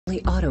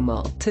Auto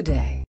Mall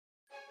today.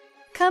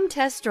 Come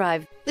test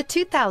drive the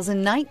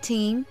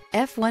 2019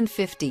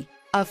 F-150.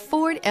 A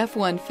Ford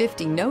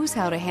F-150 knows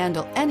how to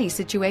handle any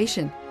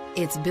situation.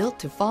 It's built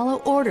to follow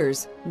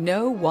orders,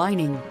 no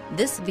whining.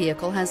 This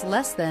vehicle has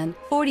less than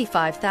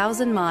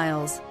 45,000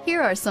 miles. Here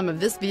are some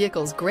of this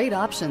vehicle's great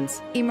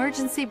options: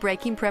 emergency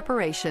braking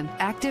preparation,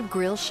 active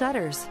grille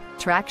shutters,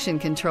 traction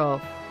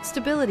control,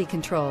 stability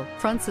control,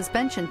 front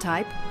suspension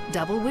type,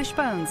 double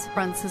wishbones,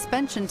 front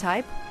suspension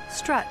type,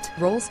 strut,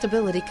 roll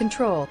stability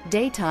control,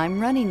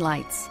 daytime running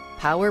lights,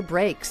 power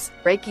brakes,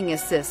 braking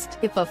assist.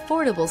 If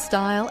affordable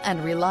style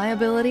and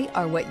reliability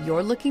are what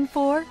you're looking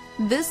for,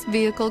 this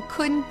vehicle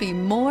couldn't be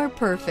more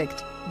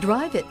perfect.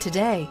 Drive it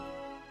today.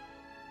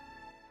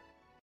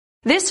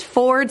 This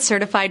Ford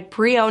certified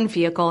pre-owned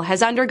vehicle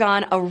has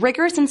undergone a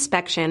rigorous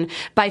inspection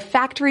by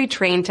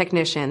factory-trained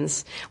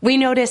technicians. We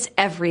notice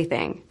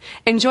everything.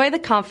 Enjoy the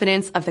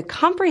confidence of the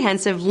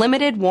comprehensive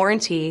limited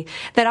warranty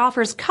that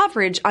offers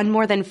coverage on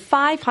more than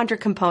 500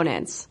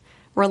 components.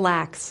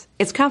 Relax,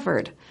 it's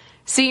covered.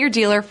 See your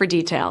dealer for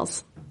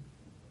details.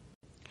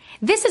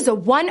 This is a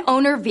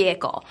one-owner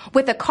vehicle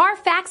with a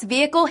CARFAX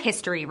Vehicle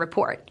History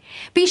Report.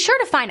 Be sure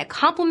to find a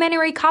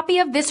complimentary copy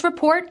of this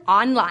report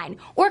online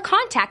or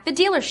contact the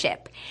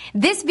dealership.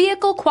 This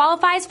vehicle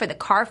qualifies for the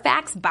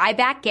CARFAX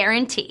Buyback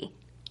Guarantee.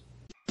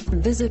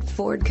 Visit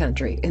Ford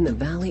Country in the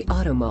Valley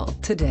Auto Mall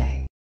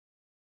today.